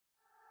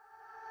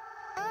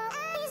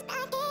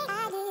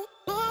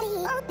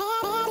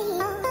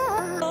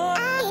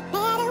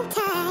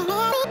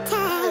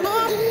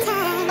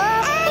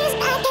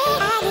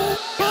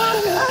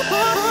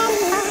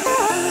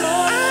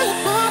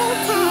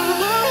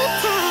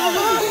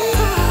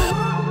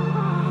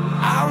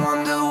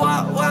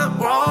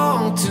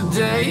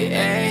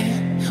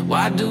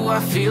Why do I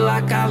feel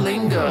like I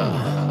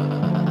linger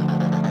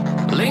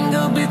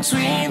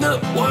between the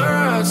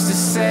words to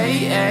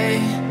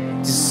say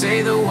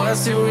the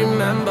words to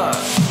remember.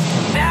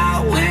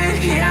 Now we're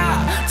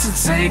here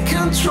to take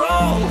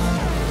control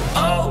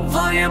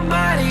over your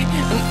body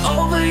and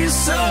over your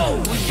soul.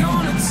 We're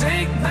gonna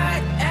take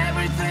back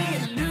everything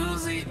and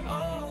lose it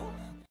all.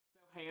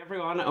 Hey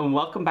everyone, and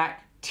welcome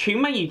back to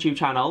my YouTube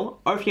channel,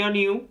 or if you're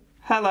new,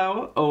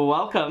 hello,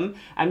 welcome.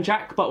 I'm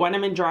Jack, but when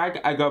I'm in drag,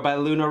 I go by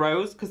Luna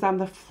Rose because I'm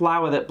the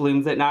flower that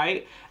blooms at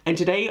night. And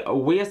today,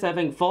 we are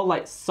serving full,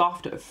 like,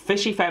 soft,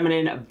 fishy,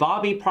 feminine,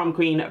 Barbie prom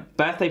queen,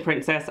 birthday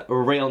princess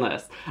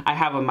realness. I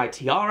have on my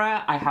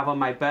tiara, I have on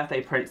my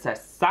birthday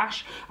princess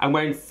sash, I'm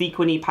wearing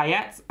sequiny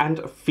paillettes,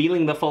 and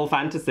feeling the full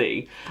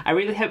fantasy. I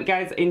really hope you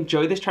guys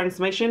enjoy this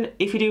transformation.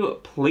 If you do,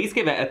 please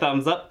give it a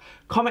thumbs up.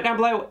 Comment down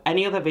below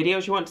any other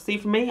videos you want to see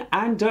from me,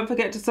 and don't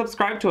forget to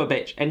subscribe to a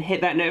bitch and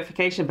hit that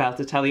notification bell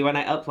to tell you when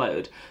I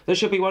upload. There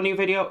should be one new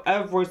video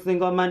every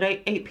single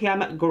Monday, 8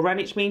 PM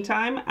Greenwich Mean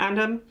Time,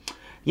 and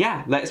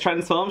yeah, let's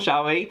transform,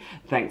 shall we?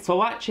 Thanks for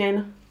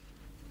watching.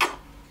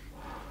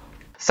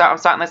 So I'm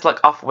starting this look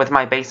off with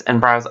my base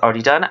and brows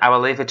already done. I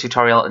will leave a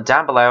tutorial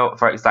down below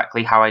for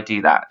exactly how I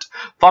do that.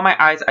 For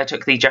my eyes, I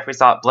took the Jeffree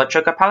Star Blood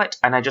Sugar palette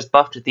and I just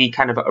buffed the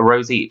kind of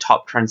rosy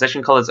top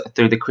transition colours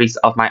through the crease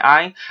of my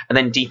eye and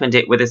then deepened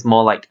it with this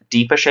more like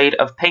deeper shade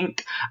of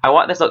pink. I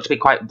want this look to be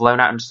quite blown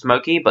out and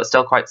smoky but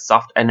still quite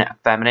soft and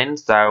feminine,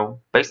 so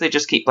basically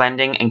just keep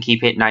blending and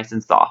keep it nice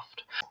and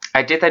soft.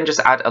 I did then just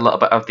add a little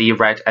bit of the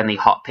red and the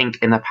hot pink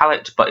in the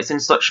palette, but it's in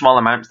such small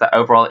amounts that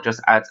overall it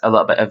just adds a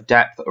little bit of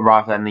depth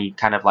rather than the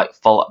kind of like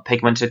full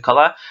pigmented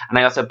colour, and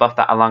I also buffed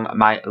that along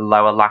my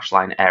lower lash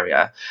line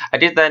area. I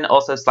did then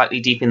also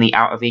slightly deepen the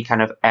outer V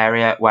kind of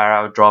area where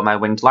I would draw my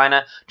winged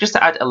liner, just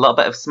to add a little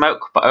bit of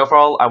smoke, but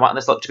overall I want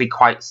this look to be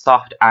quite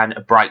soft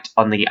and bright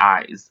on the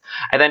eyes.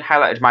 I then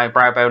highlighted my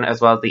brow bone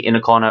as well as the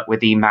inner corner with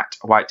the matte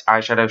white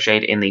eyeshadow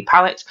shade in the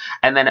palette,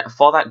 and then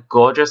for that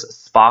gorgeous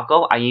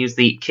sparkle I used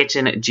the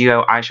Kitten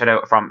Duo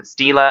eyeshadow from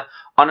Stila.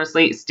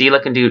 Honestly,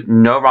 Stila can do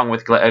no wrong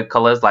with glitter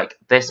colours. Like,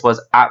 this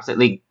was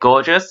absolutely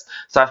gorgeous.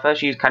 So I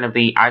first used kind of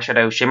the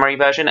eyeshadow shimmery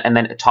version and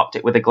then topped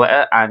it with a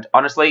glitter, and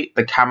honestly,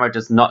 the camera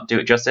does not do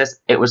it justice.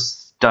 It was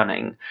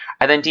stunning.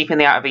 I then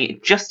deepened the outer V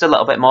just a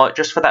little bit more,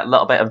 just for that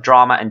little bit of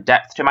drama and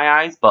depth to my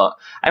eyes, but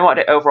I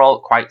wanted it overall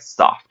quite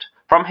soft.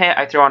 From here,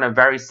 I threw on a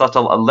very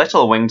subtle,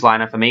 little winged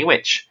liner for me,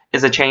 which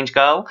is a change,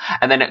 girl,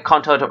 and then it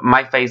contoured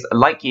my face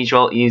like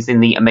usual using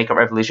the Makeup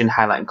Revolution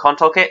Highlight and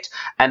Contour Kit,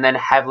 and then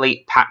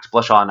heavily packed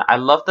blush on. I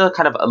love the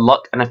kind of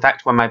look and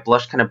effect when my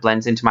blush kind of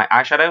blends into my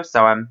eyeshadow,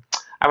 so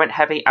I went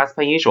heavy as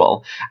per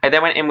usual. I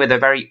then went in with a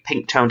very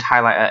pink-toned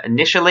highlighter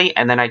initially,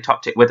 and then I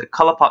topped it with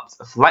Colourpop's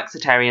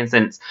Flexitarian,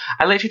 since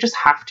I literally just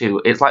have to.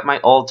 It's like my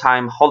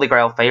all-time holy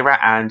grail favourite,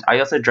 and I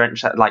also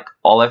drenched like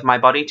all over my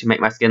body to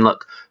make my skin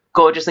look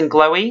gorgeous and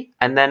glowy.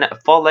 And then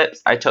for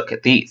lips, I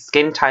took the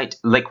Skin Tight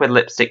Liquid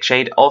Lipstick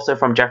shade, also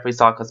from Jeffree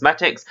Star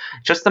Cosmetics.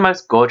 Just the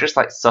most gorgeous,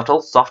 like,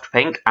 subtle, soft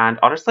pink, and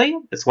honestly,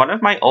 it's one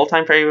of my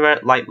all-time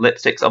favorite, like,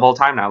 lipsticks of all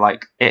time now.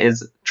 Like, it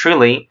is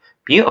truly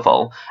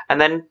beautiful.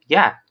 And then,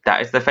 yeah, that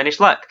is the finished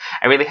look.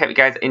 I really hope you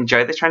guys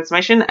enjoyed this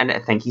transformation, and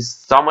thank you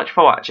so much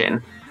for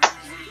watching.